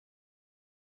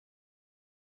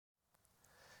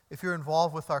If you're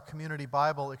involved with our community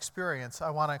Bible experience, I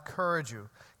want to encourage you.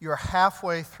 You're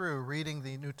halfway through reading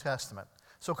the New Testament.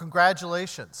 So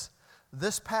congratulations.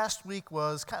 This past week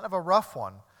was kind of a rough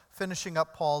one, finishing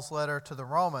up Paul's letter to the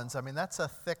Romans. I mean, that's a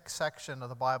thick section of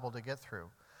the Bible to get through.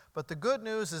 But the good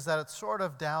news is that it's sort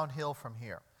of downhill from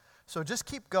here. So just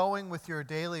keep going with your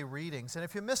daily readings. And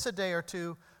if you miss a day or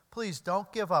two, please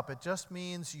don't give up. It just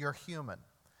means you're human.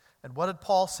 And what did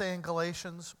Paul say in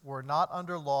Galatians? We're not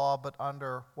under law, but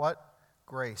under what?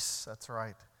 Grace. That's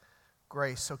right.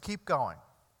 Grace. So keep going.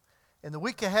 In the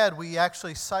week ahead, we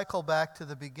actually cycle back to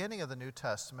the beginning of the New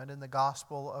Testament in the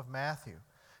Gospel of Matthew.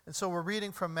 And so we're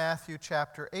reading from Matthew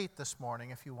chapter 8 this morning,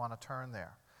 if you want to turn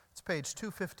there. It's page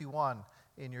 251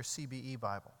 in your CBE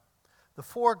Bible. The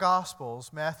four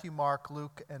Gospels, Matthew, Mark,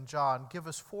 Luke, and John, give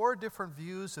us four different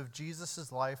views of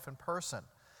Jesus' life and person.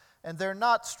 And they're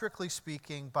not, strictly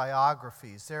speaking,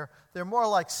 biographies. They're more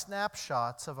like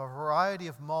snapshots of a variety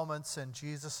of moments in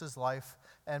Jesus' life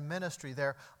and ministry.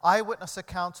 They're eyewitness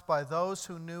accounts by those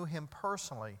who knew him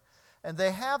personally. And they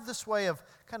have this way of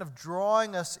kind of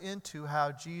drawing us into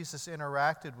how Jesus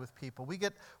interacted with people. We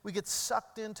get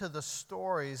sucked into the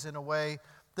stories in a way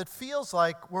that feels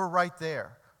like we're right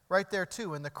there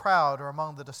too, in the crowd or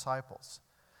among the disciples.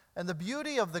 And the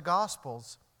beauty of the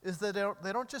Gospels is that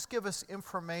they don't just give us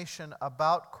information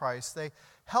about Christ. They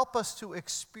help us to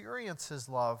experience his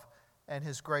love and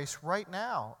his grace right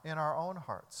now in our own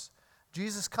hearts.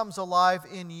 Jesus comes alive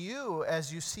in you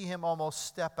as you see him almost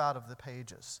step out of the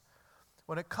pages.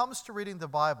 When it comes to reading the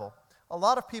Bible, a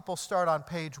lot of people start on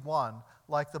page 1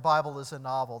 like the Bible is a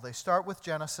novel. They start with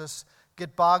Genesis,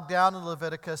 get bogged down in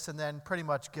Leviticus, and then pretty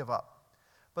much give up.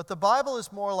 But the Bible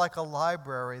is more like a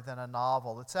library than a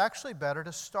novel. It's actually better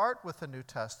to start with the New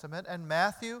Testament, and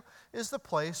Matthew is the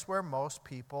place where most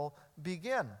people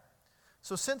begin.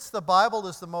 So since the Bible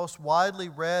is the most widely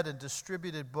read and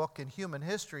distributed book in human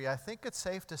history, I think it's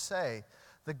safe to say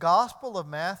the Gospel of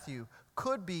Matthew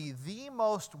could be the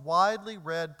most widely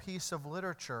read piece of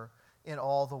literature in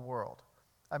all the world.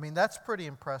 I mean, that's pretty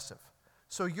impressive.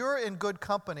 So you're in good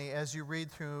company as you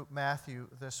read through Matthew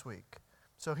this week.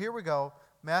 So here we go.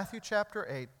 Matthew chapter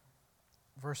 8,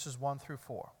 verses 1 through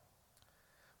 4.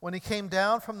 When he came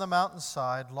down from the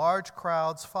mountainside, large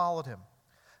crowds followed him.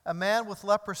 A man with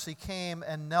leprosy came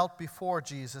and knelt before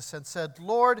Jesus and said,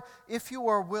 "Lord, if you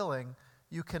are willing,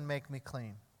 you can make me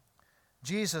clean."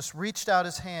 Jesus reached out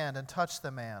his hand and touched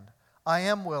the man. "I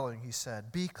am willing," he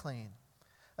said, "be clean."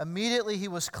 Immediately he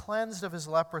was cleansed of his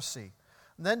leprosy.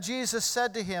 And then Jesus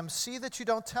said to him, "See that you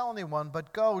don't tell anyone,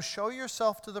 but go, show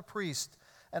yourself to the priest,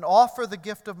 and offer the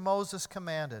gift of Moses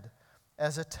commanded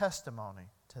as a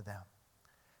testimony to them."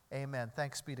 Amen.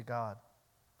 Thanks be to God.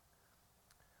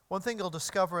 One thing you'll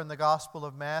discover in the Gospel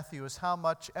of Matthew is how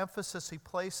much emphasis he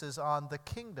places on the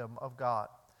kingdom of God.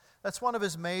 That's one of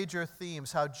his major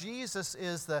themes, how Jesus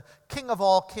is the King of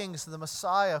all kings, the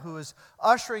Messiah who is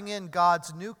ushering in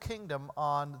God's new kingdom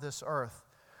on this earth.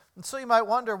 And so you might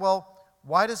wonder, well,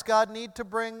 why does God need to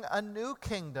bring a new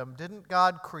kingdom? Didn't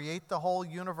God create the whole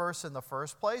universe in the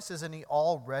first place? Isn't he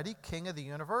already king of the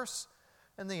universe?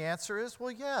 And the answer is,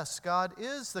 well, yes, God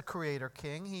is the creator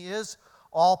king. He is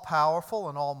all-powerful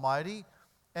and almighty.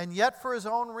 And yet for his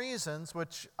own reasons,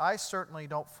 which I certainly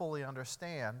don't fully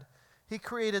understand, he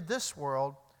created this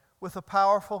world with a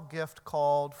powerful gift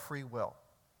called free will.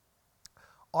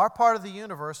 Our part of the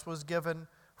universe was given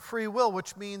free will,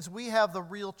 which means we have the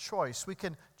real choice. We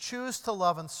can choose to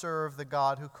love and serve the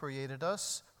God who created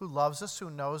us, who loves us,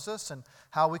 who knows us, and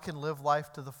how we can live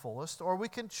life to the fullest. Or we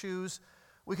can choose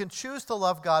to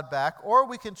love God back, or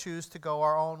we can choose to go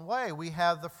our own way. We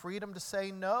have the freedom to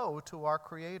say no to our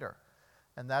Creator.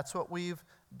 And that's what we've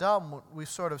done. We've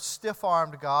sort of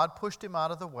stiff-armed God, pushed him out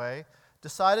of the way,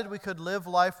 decided we could live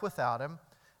life without him.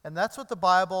 And that's what the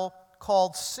Bible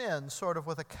called sin, sort of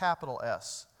with a capital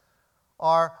S.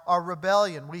 Our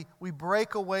rebellion, we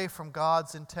break away from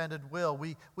God's intended will.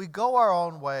 We go our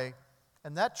own way,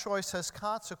 and that choice has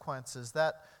consequences.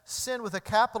 That sin with a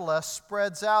capital S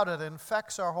spreads out and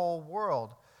infects our whole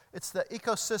world. It's the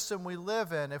ecosystem we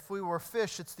live in. If we were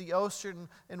fish, it's the ocean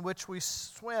in which we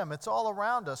swim. It's all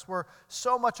around us. We're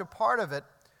so much a part of it,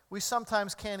 we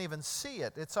sometimes can't even see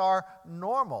it. It's our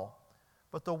normal.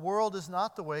 But the world is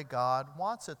not the way God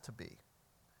wants it to be.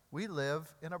 We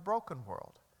live in a broken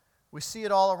world. We see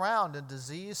it all around in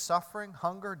disease, suffering,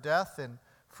 hunger, death, in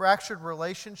fractured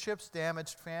relationships,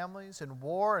 damaged families, in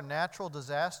war and natural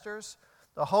disasters,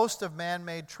 a host of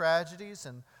man-made tragedies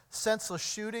and senseless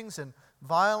shootings and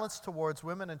violence towards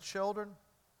women and children,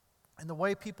 in the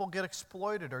way people get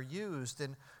exploited or used,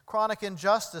 in chronic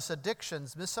injustice,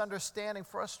 addictions, misunderstanding,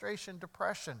 frustration,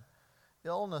 depression,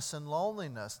 illness and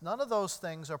loneliness. None of those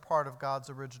things are part of God's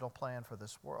original plan for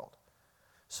this world.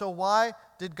 So why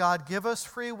did God give us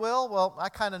free will? Well, I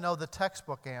kind of know the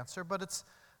textbook answer, but it's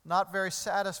not very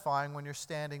satisfying when you're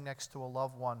standing next to a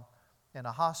loved one in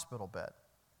a hospital bed.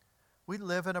 We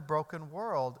live in a broken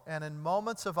world, and in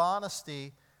moments of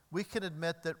honesty, we can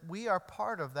admit that we are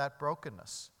part of that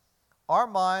brokenness. Our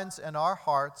minds and our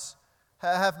hearts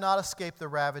have not escaped the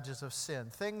ravages of sin.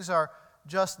 Things are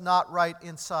just not right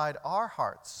inside our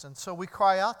hearts, and so we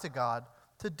cry out to God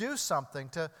to do something,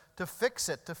 to fix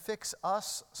it, to fix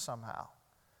us somehow.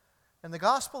 And the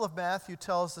Gospel of Matthew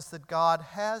tells us that God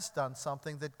has done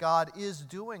something, that God is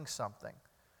doing something.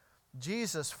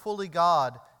 Jesus, fully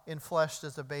God, enfleshed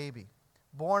as a baby,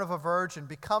 born of a virgin,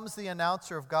 becomes the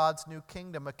announcer of God's new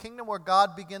kingdom, a kingdom where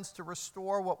God begins to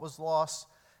restore what was lost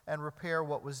and repair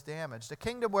what was damaged, a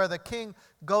kingdom where the king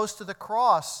goes to the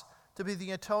cross to be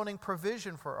the atoning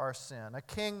provision for our sin, a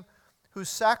king whose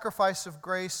sacrifice of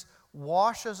grace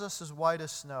washes us as white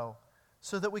as snow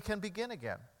so that we can begin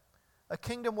again. A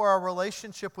kingdom where our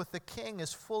relationship with the King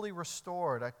is fully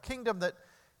restored. A kingdom that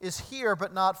is here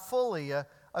but not fully. A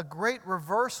great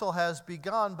reversal has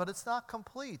begun, but it's not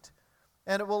complete.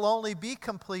 And it will only be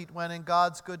complete when, in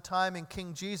God's good timing,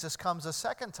 King Jesus comes a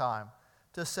second time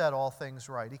to set all things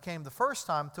right. He came the first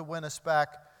time to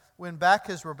win back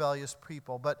his rebellious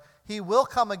people. But he will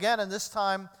come again, and this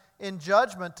time in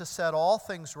judgment, to set all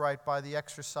things right by the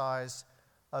exercise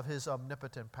of his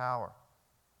omnipotent power.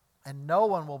 And no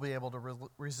one will be able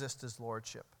to resist his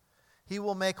lordship. He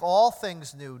will make all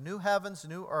things new, new heavens,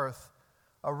 new earth,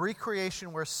 a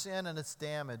recreation where sin and its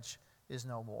damage is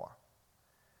no more.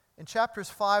 In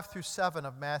chapters 5 through 7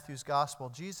 of Matthew's Gospel,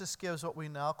 Jesus gives what we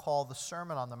now call the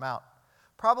Sermon on the Mount,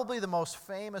 probably the most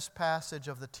famous passage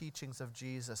of the teachings of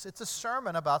Jesus. It's a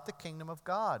sermon about the kingdom of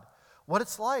God, what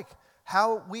it's like,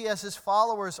 how we as his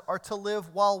followers are to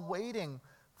live while waiting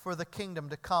for the kingdom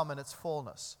to come in its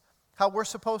fullness, how we're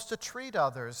supposed to treat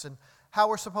others, and how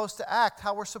we're supposed to act,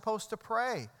 how we're supposed to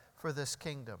pray for this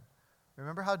kingdom.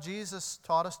 Remember how Jesus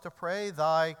taught us to pray,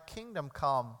 "Thy kingdom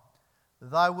come,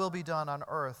 thy will be done on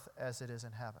earth as it is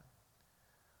in heaven."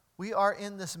 We are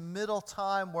in this middle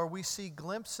time where we see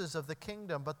glimpses of the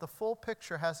kingdom, but the full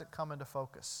picture hasn't come into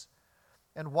focus.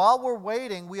 And while we're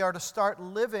waiting, we are to start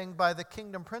living by the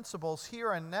kingdom principles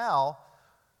here and now,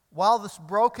 while this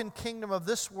broken kingdom of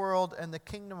this world and the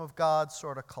kingdom of God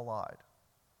sort of collide.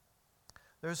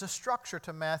 There's a structure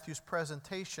to Matthew's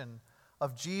presentation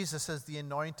of Jesus as the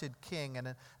anointed king,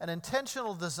 and an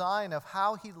intentional design of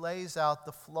how he lays out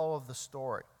the flow of the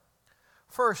story.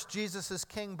 First, Jesus is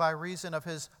king by reason of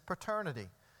his paternity.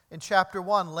 In chapter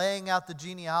 1, laying out the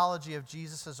genealogy of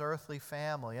Jesus' earthly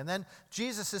family. And then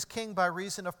Jesus is king by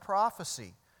reason of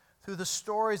prophecy, through the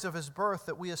stories of his birth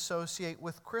that we associate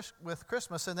with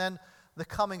Christmas, and then the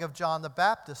coming of John the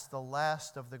Baptist, the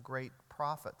last of the great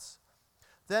prophets.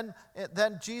 Then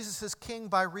Jesus is king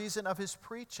by reason of his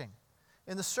preaching.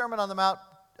 In the Sermon on the Mount,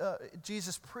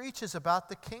 Jesus preaches about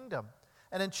the kingdom.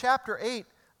 And in chapter 8,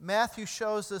 Matthew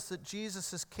shows us that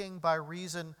Jesus is king by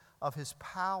reason of his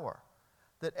power,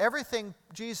 that everything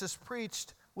Jesus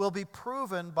preached will be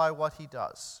proven by what he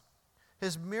does.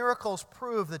 His miracles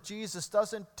prove that Jesus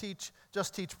doesn't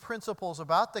just teach principles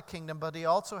about the kingdom, but he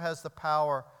also has the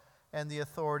power and the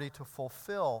authority to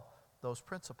fulfill those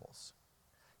principles.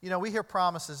 You know, we hear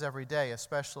promises every day,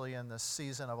 especially in this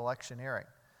season of electioneering.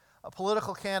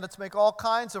 Political candidates make all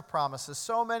kinds of promises,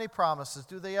 so many promises.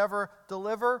 Do they ever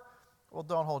deliver? Well,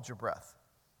 don't hold your breath.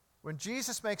 When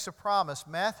Jesus makes a promise,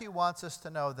 Matthew wants us to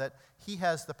know that he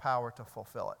has the power to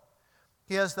fulfill it.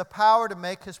 He has the power to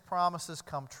make his promises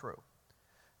come true.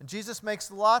 And Jesus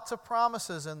makes lots of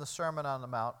promises in the Sermon on the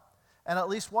Mount, and at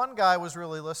least one guy was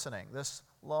really listening, this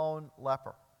lone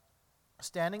leper.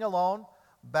 Standing alone,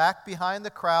 back behind the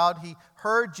crowd, he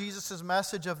heard Jesus'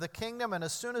 message of the kingdom, and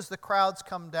as soon as the crowds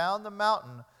come down the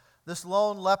mountain, this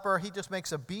lone leper, he just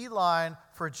makes a beeline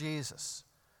for Jesus.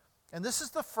 And this is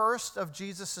the first of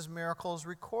Jesus' miracles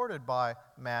recorded by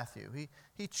Matthew.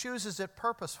 He chooses it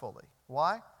purposefully.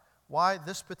 Why? Why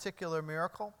this particular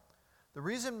miracle? The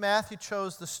reason Matthew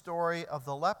chose the story of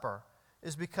the leper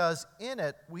is because in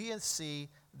it we see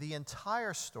the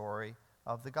entire story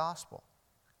of the gospel.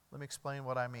 Let me explain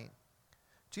what I mean.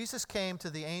 Jesus came to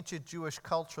the ancient Jewish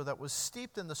culture that was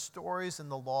steeped in the stories and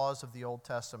the laws of the Old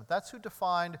Testament. That's who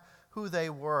defined who they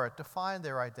were. It defined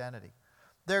their identity.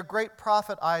 Their great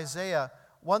prophet Isaiah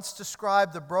once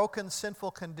described the broken,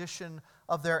 sinful condition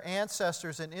of their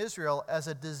ancestors in Israel as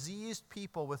a diseased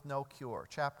people with no cure.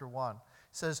 Chapter 1.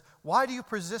 says, "Why do you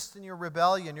persist in your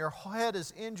rebellion? Your head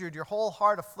is injured, your whole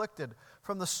heart afflicted.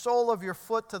 From the sole of your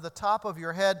foot to the top of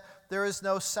your head, there is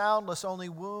no soundness, only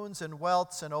wounds and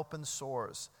welts and open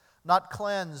sores, not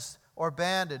cleansed or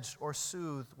bandaged or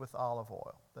soothed with olive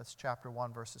oil." That's chapter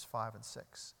 1, verses 5 and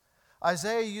 6.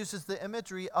 Isaiah uses the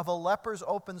imagery of a leper's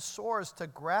open sores to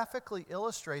graphically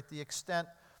illustrate the extent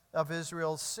of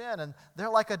Israel's sin. And they're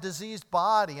like a diseased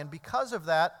body. And because of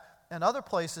that, and other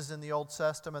places in the Old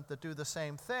Testament that do the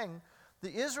same thing,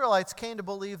 the Israelites came to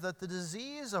believe that the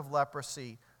disease of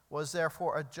leprosy was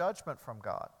therefore a judgment from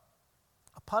God,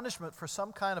 a punishment for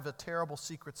some kind of a terrible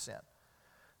secret sin.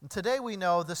 And today we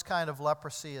know this kind of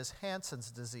leprosy is Hansen's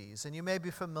disease, and you may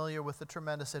be familiar with the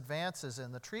tremendous advances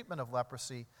in the treatment of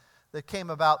leprosy that came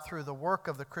about through the work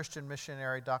of the Christian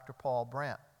missionary Dr. Paul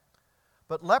Brand.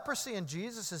 But leprosy in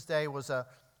Jesus' day was a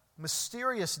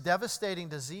mysterious, devastating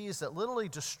disease that literally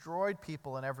destroyed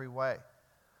people in every way.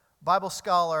 Bible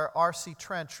scholar R.C.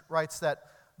 Trench writes that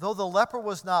though the leper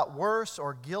was not worse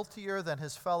or guiltier than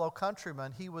his fellow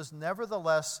countrymen, he was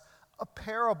nevertheless a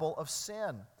parable of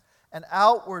sin, an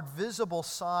outward visible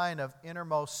sign of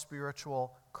innermost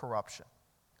spiritual corruption.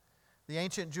 The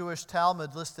ancient Jewish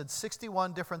Talmud listed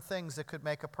 61 different things that could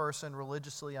make a person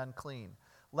religiously unclean.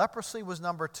 Leprosy was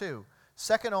number 2,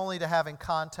 second only to having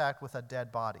contact with a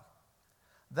dead body.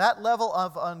 That level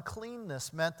of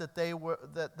uncleanness meant that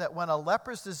that when a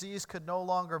leper's disease could no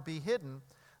longer be hidden,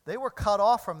 they were cut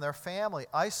off from their family,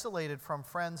 isolated from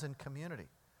friends and community.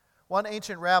 One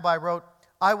ancient rabbi wrote,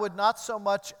 "I would not so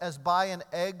much as buy an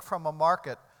egg from a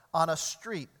market on a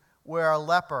street where a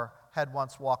leper had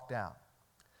once walked down."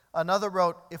 Another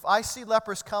wrote, "If I see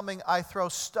lepers coming, I throw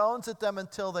stones at them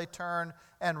until they turn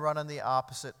and run in the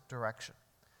opposite direction."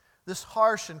 This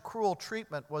harsh and cruel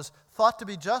treatment was thought to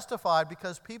be justified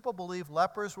because people believed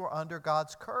lepers were under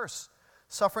God's curse,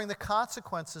 suffering the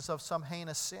consequences of some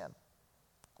heinous sin.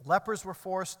 Lepers were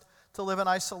forced to live in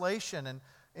isolation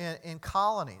and in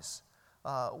colonies.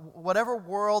 Whatever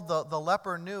world the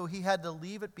leper knew, he had to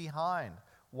leave it behind.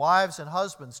 Wives and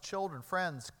husbands, children,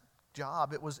 friends,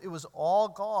 job. It was all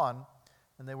gone,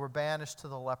 and they were banished to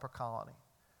the leper colony.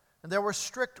 And there were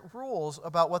strict rules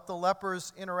about what the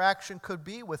leper's interaction could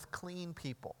be with clean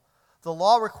people. The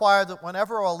law required that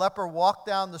whenever a leper walked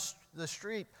down the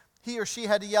street, he or she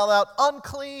had to yell out,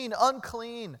 "Unclean,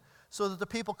 unclean," so that the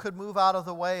people could move out of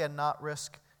the way and not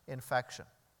risk infection.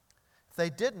 If they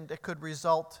didn't, it could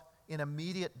result in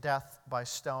immediate death by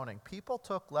stoning. People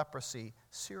took leprosy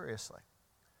seriously.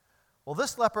 Well,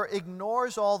 this leper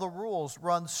ignores all the rules,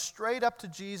 runs straight up to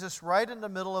Jesus right in the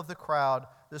middle of the crowd,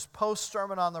 this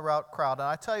post-Sermon on the Route crowd. And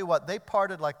I tell you what, they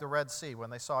parted like the Red Sea when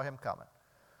they saw him coming.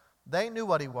 They knew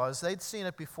what he was. They'd seen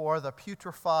it before, the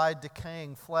putrefied,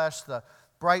 decaying flesh, the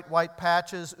bright white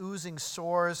patches, oozing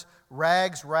sores,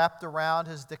 rags wrapped around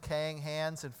his decaying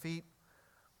hands and feet.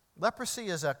 Leprosy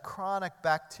is a chronic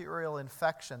bacterial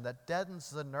infection that deadens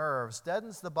the nerves,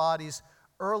 deadens the body's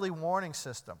early warning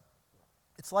system.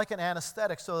 It's like an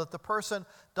anesthetic so that the person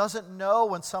doesn't know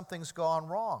when something's gone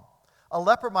wrong. A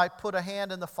leper might put a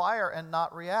hand in the fire and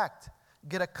not react,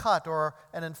 get a cut or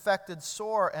an infected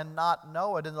sore and not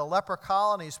know it. In the leper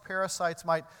colonies, parasites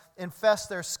might infest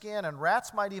their skin, and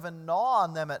rats might even gnaw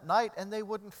on them at night, and they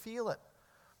wouldn't feel it.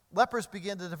 Lepers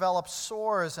begin to develop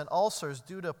sores and ulcers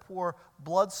due to poor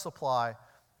blood supply,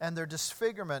 and their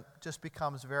disfigurement just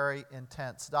becomes very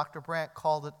intense. Dr. Brandt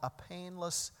called it a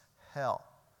painless hell.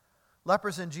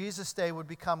 Lepers in Jesus' day would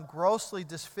become grossly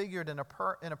disfigured in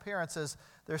appearance as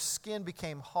their skin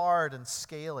became hard and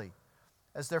scaly,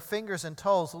 as their fingers and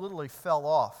toes literally fell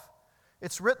off.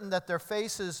 It's written that their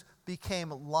faces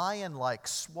became lion-like,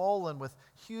 swollen with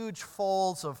huge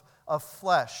folds of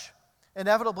flesh.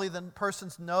 Inevitably, the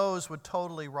person's nose would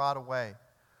totally rot away.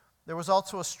 There was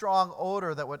also a strong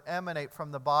odor that would emanate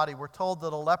from the body. We're told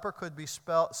that a leper could be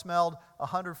smelled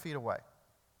 100 feet away.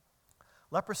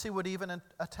 Leprosy would even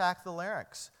attack the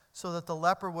larynx, so that the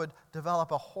leper would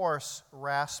develop a hoarse,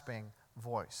 rasping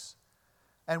voice.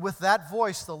 And with that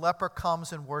voice, the leper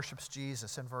comes and worships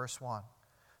Jesus in verse 1.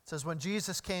 It says, "When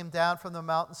Jesus came down from the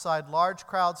mountainside, large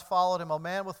crowds followed him. A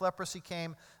man with leprosy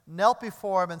came, knelt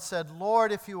before him, and said,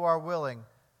 'Lord, if you are willing,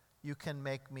 you can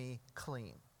make me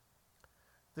clean.'"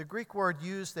 The Greek word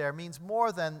used there means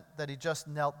more than that he just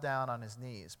knelt down on his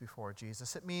knees before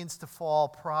Jesus. It means to fall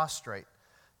prostrate,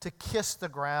 to kiss the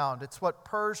ground. It's what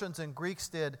Persians and Greeks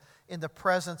did in the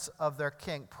presence of their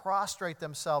king, prostrate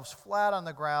themselves flat on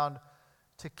the ground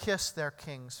to kiss their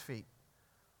king's feet.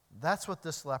 That's what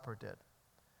this leper did.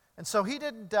 And so he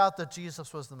didn't doubt that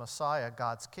Jesus was the Messiah,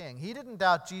 God's king. He didn't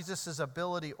doubt Jesus'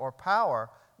 ability or power,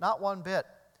 not one bit.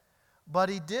 But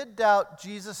he did doubt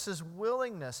Jesus'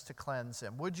 willingness to cleanse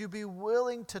him. Would you be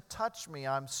willing to touch me?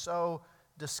 I'm so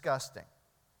disgusting.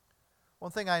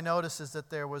 One thing I noticed is that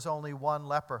there was only one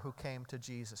leper who came to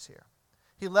Jesus here.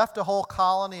 He left a whole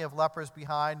colony of lepers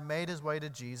behind, made his way to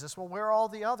Jesus. Well, where are all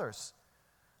the others?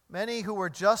 Many who were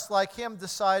just like him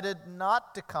decided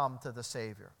not to come to the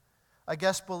Savior. I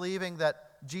guess believing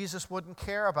that Jesus wouldn't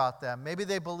care about them. Maybe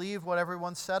they believed what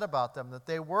everyone said about them, that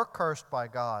they were cursed by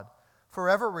God,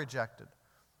 forever rejected,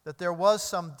 that there was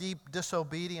some deep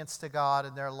disobedience to God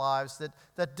in their lives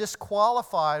that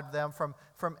disqualified them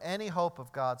from any hope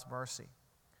of God's mercy.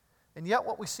 And yet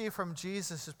what we see from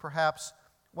Jesus is perhaps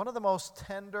one of the most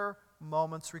tender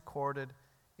moments recorded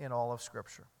in all of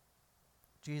Scripture.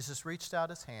 Jesus reached out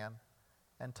his hand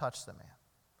and touched the man.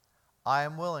 I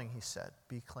am willing, he said,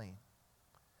 be clean.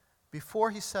 Before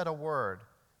he said a word,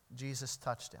 Jesus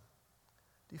touched him.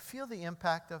 Do you feel the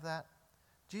impact of that?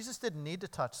 Jesus didn't need to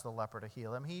touch the leper to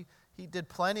heal him. He did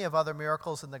plenty of other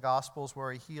miracles in the Gospels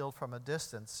where he healed from a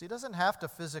distance. He doesn't have to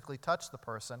physically touch the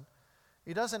person.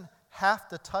 He doesn't have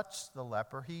to touch the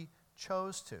leper. He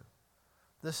chose to.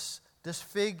 This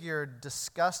disfigured,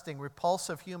 disgusting,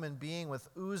 repulsive human being with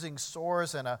oozing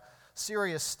sores and a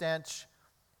serious stench,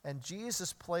 and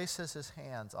Jesus places his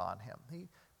hands on him. He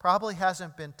probably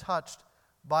hasn't been touched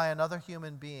by another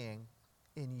human being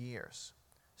in years.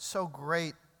 So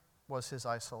great was his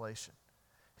isolation.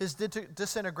 His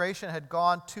disintegration had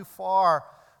gone too far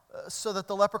so that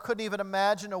the leper couldn't even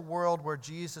imagine a world where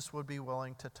Jesus would be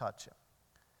willing to touch him.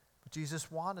 But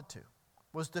Jesus wanted to,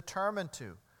 was determined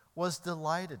to, was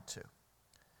delighted to.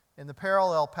 In the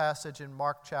parallel passage in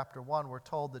Mark chapter 1, we're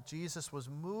told that Jesus was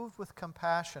moved with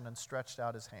compassion and stretched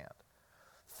out his hand.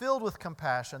 Filled with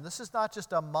compassion. This is not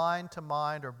just a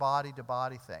mind-to-mind or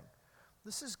body-to-body thing.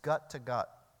 This is gut-to-gut.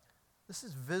 This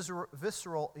is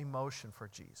visceral emotion for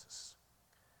Jesus.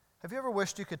 Have you ever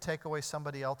wished you could take away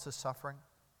somebody else's suffering?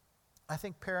 I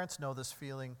think parents know this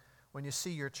feeling when you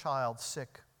see your child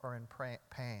sick or in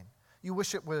pain. You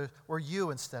wish it were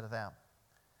you instead of them.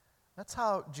 That's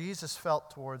how Jesus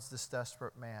felt towards this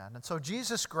desperate man. And so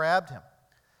Jesus grabbed him.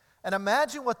 And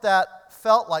imagine what that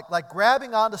felt like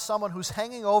grabbing onto someone who's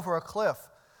hanging over a cliff,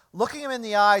 looking him in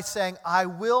the eye, saying, I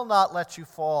will not let you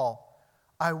fall.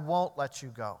 I won't let you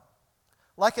go.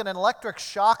 Like an electric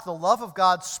shock, the love of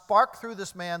God sparked through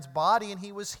this man's body and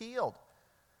he was healed.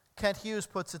 Kent Hughes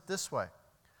puts it this way.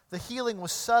 The healing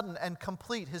was sudden and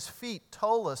complete. His feet,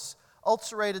 toeless,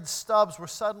 ulcerated stubs were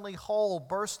suddenly whole,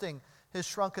 bursting his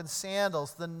shrunken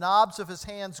sandals. The knobs of his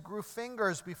hands grew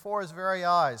fingers before his very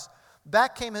eyes.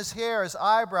 Back came his hair, his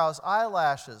eyebrows,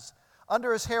 eyelashes.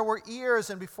 Under his hair were ears,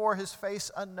 and before his face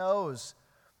a nose.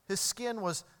 His skin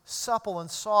was supple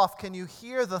and soft. Can you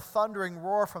hear the thundering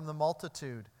roar from the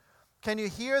multitude? Can you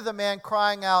hear the man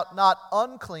crying out, not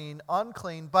unclean,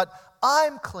 unclean, but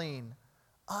I'm clean,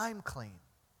 I'm clean?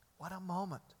 What a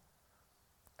moment.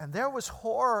 And there was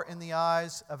horror in the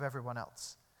eyes of everyone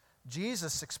else.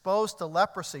 Jesus, exposed to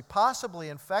leprosy, possibly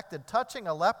infected, touching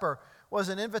a leper was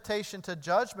an invitation to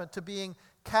judgment, to being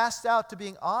cast out, to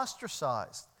being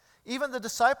ostracized. Even the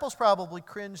disciples probably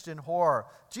cringed in horror.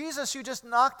 Jesus, you just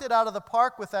knocked it out of the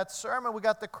park with that sermon. We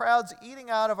got the crowds eating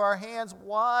out of our hands.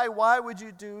 Why? Why would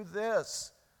you do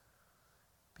this?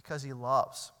 Because he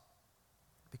loves.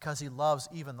 Because he loves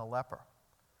even the leper.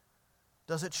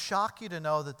 Does it shock you to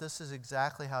know that this is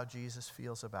exactly how Jesus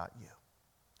feels about you?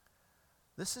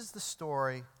 This is the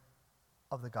story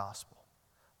of the gospel.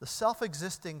 The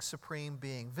self-existing supreme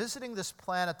being visiting this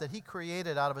planet that he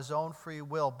created out of his own free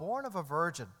will, born of a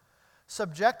virgin,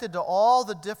 subjected to all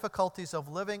the difficulties of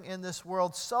living in this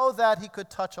world so that he could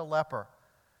touch a leper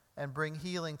and bring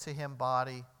healing to him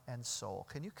body and soul.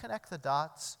 Can you connect the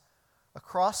dots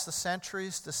across the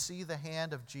centuries to see the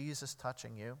hand of Jesus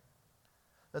touching you?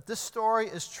 That this story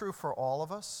is true for all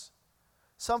of us.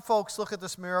 Some folks look at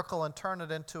this miracle and turn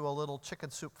it into a little chicken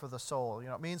soup for the soul. You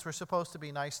know, it means we're supposed to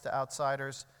be nice to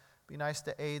outsiders, be nice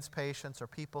to AIDS patients or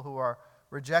people who are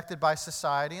rejected by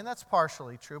society, and that's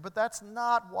partially true, but that's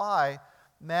not why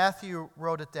Matthew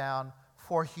wrote it down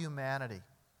for humanity.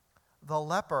 The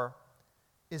leper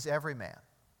is every man.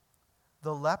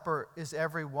 The leper is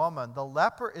every woman. The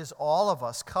leper is all of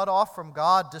us, cut off from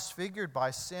God, disfigured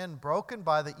by sin, broken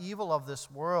by the evil of this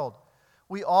world.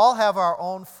 We all have our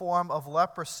own form of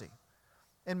leprosy.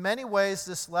 In many ways,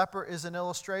 this leper is an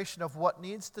illustration of what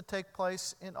needs to take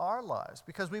place in our lives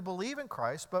because we believe in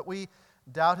Christ, but we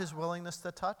doubt his willingness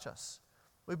to touch us.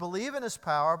 We believe in his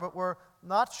power, but we're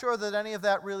not sure that any of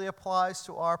that really applies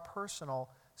to our personal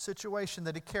situation,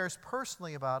 that he cares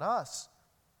personally about us.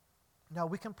 Now,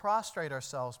 we can prostrate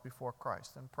ourselves before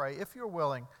Christ and pray, if you're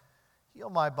willing, Heal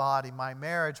my body, my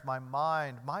marriage, my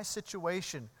mind, my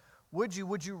situation. Would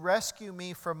you rescue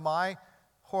me from my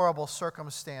horrible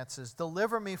circumstances?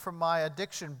 Deliver me from my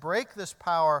addiction. Break this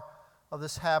power of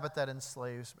this habit that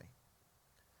enslaves me.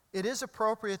 It is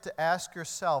appropriate to ask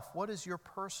yourself, what is your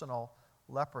personal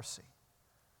leprosy?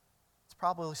 It's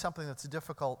probably something that's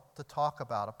difficult to talk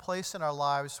about, a place in our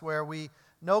lives where we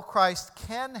know Christ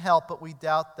can help, but we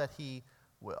doubt that he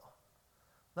will.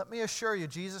 Let me assure you,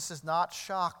 Jesus is not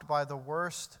shocked by the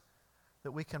worst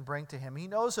that we can bring to him. He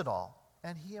knows it all,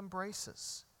 and he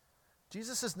embraces.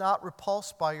 Jesus is not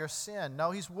repulsed by your sin.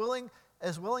 No, he's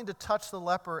as willing to touch the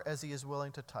leper as he is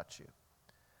willing to touch you.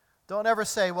 Don't ever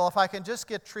say, well, if I can just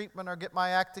get treatment or get my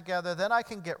act together, then I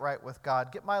can get right with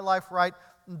God, get my life right,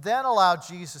 and then allow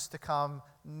Jesus to come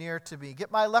near to me.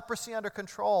 Get my leprosy under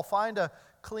control, find a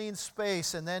clean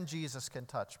space, and then Jesus can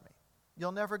touch me.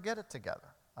 You'll never get it together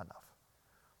enough.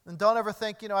 And don't ever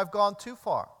think, I've gone too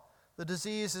far. The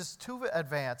disease is too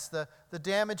advanced. The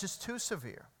damage is too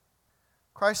severe.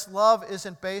 Christ's love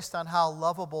isn't based on how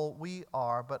lovable we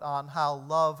are, but on how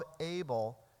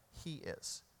love-able he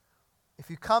is. If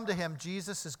you come to him,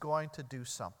 Jesus is going to do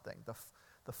something.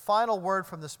 The final word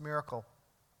from this miracle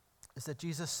is that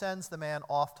Jesus sends the man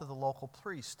off to the local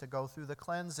priest to go through the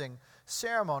cleansing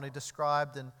ceremony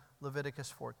described in Leviticus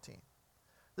 14.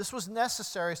 This was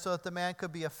necessary so that the man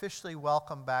could be officially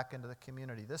welcomed back into the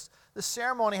community. This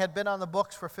ceremony had been on the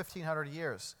books for 1,500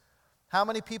 years. How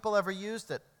many people ever used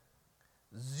it?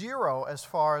 0 as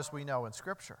far as we know in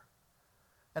Scripture.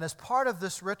 And as part of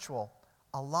this ritual,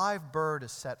 a live bird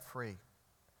is set free.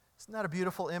 Isn't that a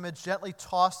beautiful image? Gently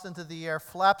tossed into the air,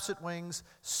 flaps its wings,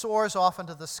 soars off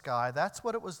into the sky. That's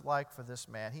what it was like for this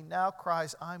man. He now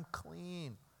cries, I'm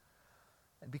clean,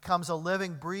 and becomes a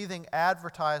living, breathing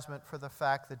advertisement for the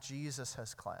fact that Jesus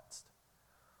has cleansed.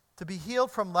 To be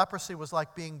healed from leprosy was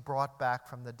like being brought back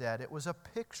from the dead. It was a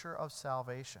picture of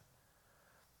salvation.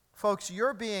 Folks,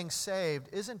 your being saved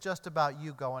isn't just about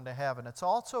you going to heaven. It's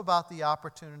also about the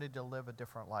opportunity to live a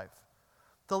different life,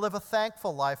 to live a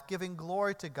thankful life, giving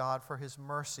glory to God for his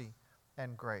mercy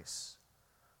and grace.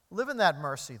 Live in that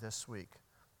mercy this week.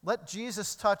 Let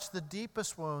Jesus touch the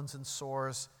deepest wounds and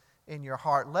sores in your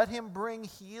heart. Let him bring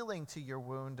healing to your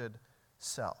wounded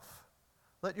self.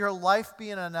 Let your life be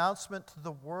an announcement to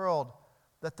the world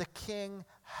that the King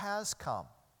has come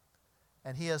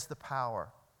and he has the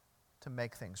power to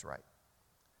make things right.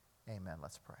 Amen.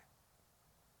 Let's pray.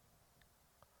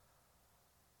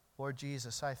 Lord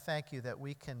Jesus, I thank you that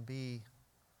we can be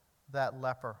that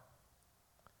leper,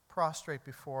 prostrate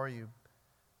before you,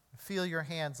 feel your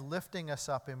hands lifting us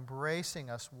up, embracing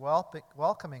us,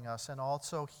 welcoming us, and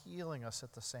also healing us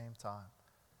at the same time.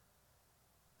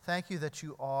 Thank you that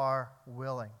you are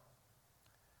willing,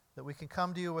 that we can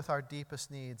come to you with our deepest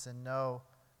needs and know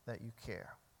that you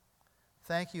care.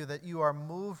 Thank you that you are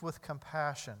moved with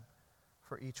compassion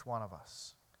for each one of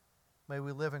us. May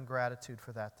we live in gratitude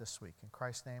for that this week. In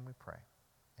Christ's name we pray.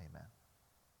 Amen.